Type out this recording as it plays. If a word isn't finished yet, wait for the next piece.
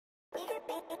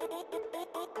Please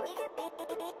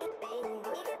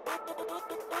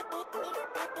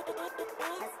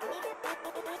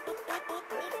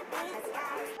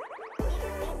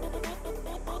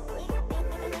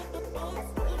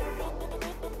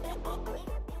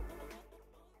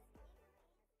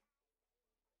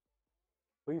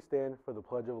stand for the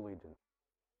Pledge of Allegiance.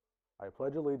 I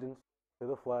pledge allegiance to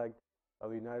the flag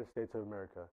of the United States of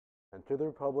America and to the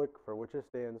republic for which it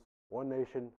stands, one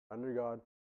nation, under God,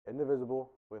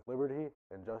 indivisible, with liberty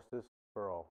and justice for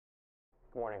all.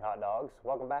 Good morning, hot dogs.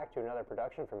 Welcome back to another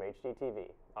production from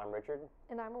HDTV. I'm Richard.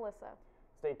 And I'm Alyssa.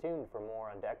 Stay tuned for more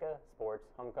on DECA, sports,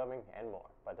 homecoming, and more.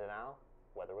 But now,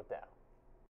 weather with Dow.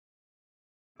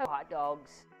 Hot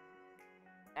dogs.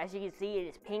 As you can see, it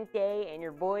is pink day and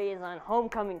your boy is on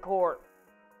homecoming court.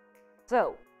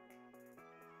 So,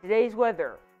 today's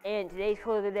weather and today's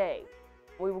quote of the day.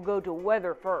 We will go to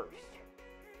weather first.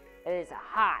 It is a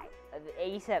high of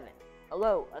 87, a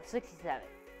low of 67,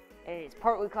 and it is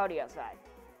partly cloudy outside.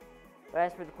 But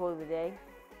as for the quote of the day,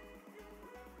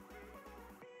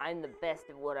 I'm the best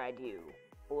at what I do,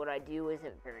 but what I do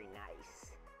isn't very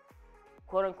nice.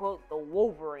 Quote unquote, the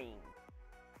Wolverine.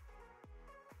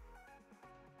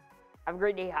 Have a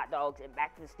great day, hot dogs, and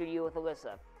back to the studio with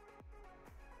Alyssa.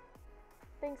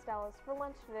 Thanks, Dallas. For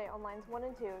lunch today on lines 1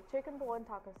 and 2, chicken bowl and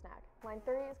taco snack. Line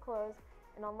 3 is closed,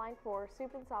 and on line 4,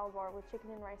 soup and salad bar with chicken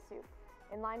and rice soup.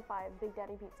 In line 5, Big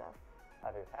Daddy Pizza.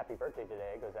 Happy birthday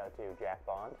today goes out to Jack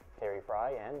Bond, Terry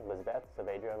Fry, and Lisbeth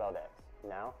Saavedra Valdez.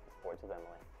 Now, sports with Emily.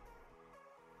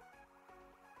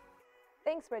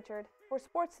 Thanks, Richard. For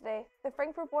sports today, the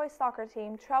Frankfort boys soccer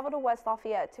team traveled to West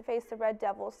Lafayette to face the Red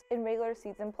Devils in regular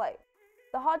season play.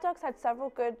 The Hot Dogs had several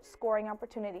good scoring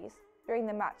opportunities during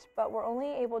the match, but were only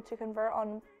able to convert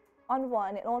on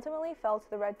one and ultimately fell to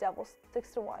the Red Devils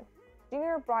 6-1.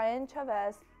 Junior Brian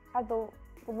Chavez had the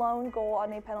lone goal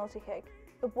on a penalty kick.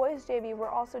 The boys JV were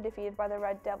also defeated by the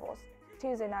Red Devils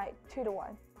Tuesday night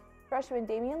 2-1. Freshman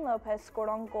Damian Lopez scored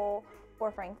on goal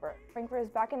for Frankfort. Frankfort is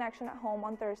back in action at home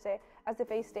on Thursday as they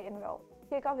face Daytonville.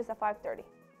 Kickoff is at 5:30.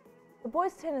 The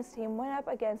boys tennis team went up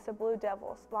against the Blue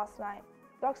Devils last night.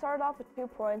 Dogs started off with 2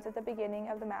 points at the beginning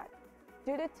of the match.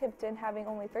 Due to Tipton having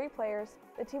only 3 players,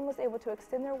 the team was able to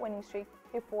extend their winning streak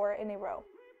to 4 in a row.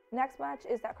 The next match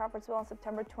is at Crawfordsville on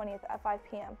September 20th at 5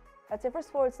 p.m. That's it for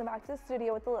sports, and back to the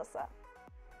studio with Alyssa.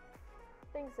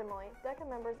 Thanks, Emily. DECA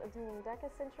members attending DECA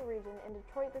Central Region in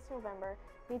Detroit this November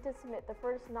need to submit the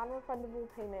first non-refundable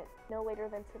payment no later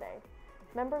than today.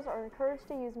 Members are encouraged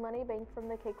to use money banked from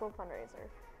the Cake Roll fundraiser.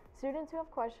 Students who have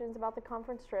questions about the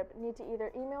conference trip need to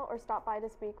either email or stop by to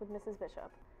speak with Mrs. Bishop.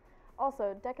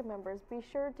 Also, DECA members, be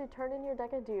sure to turn in your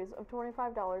DECA dues of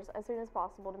 $25 as soon as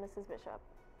possible to Mrs. Bishop.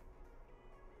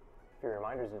 A few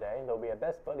reminders today, there will be a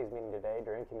Best Buddies meeting today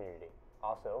during community.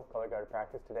 Also, color guard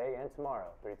practice today and tomorrow,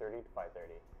 3:30 to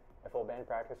 5:30. A full band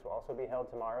practice will also be held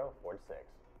tomorrow, 4 to 6.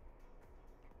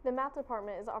 The math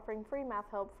department is offering free math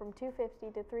help from 2:50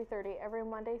 to 3:30 every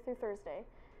Monday through Thursday.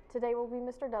 Today will be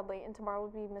Mr. Dudley and tomorrow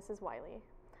will be Mrs. Wiley.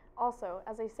 Also,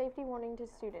 as a safety warning to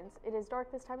students, it is dark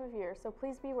this time of year, so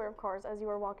please be aware of cars as you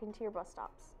are walking to your bus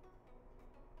stops.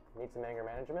 Need some anger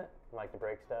management? Like to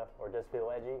break stuff or just feel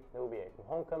edgy? There will be a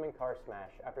homecoming car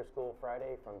smash after school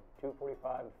Friday from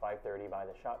 2:45 to 5:30 by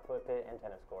the shot put pit and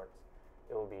tennis courts.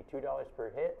 It will be $2 per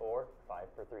hit or $5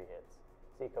 for 3 hits.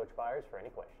 See Coach Byers for any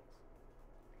questions.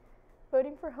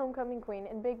 Voting for Homecoming Queen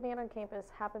and Big Man on campus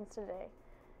happens today.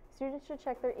 Students should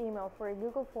check their email for a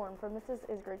Google form from Mrs.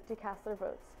 Isgert to cast their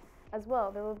votes. As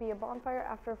well, there will be a bonfire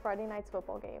after Friday night's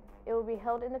football game. It will be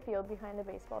held in the field behind the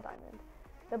baseball diamond.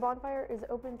 The bonfire is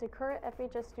open to current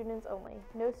FHS students only.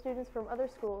 No students from other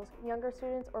schools, younger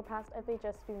students, or past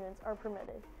FHS students are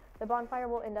permitted. The bonfire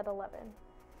will end at 11.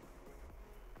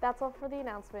 That's all for the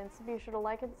announcements. Be sure to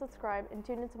like and subscribe and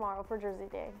tune in tomorrow for Jersey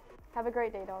Day. Have a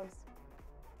great day, dogs.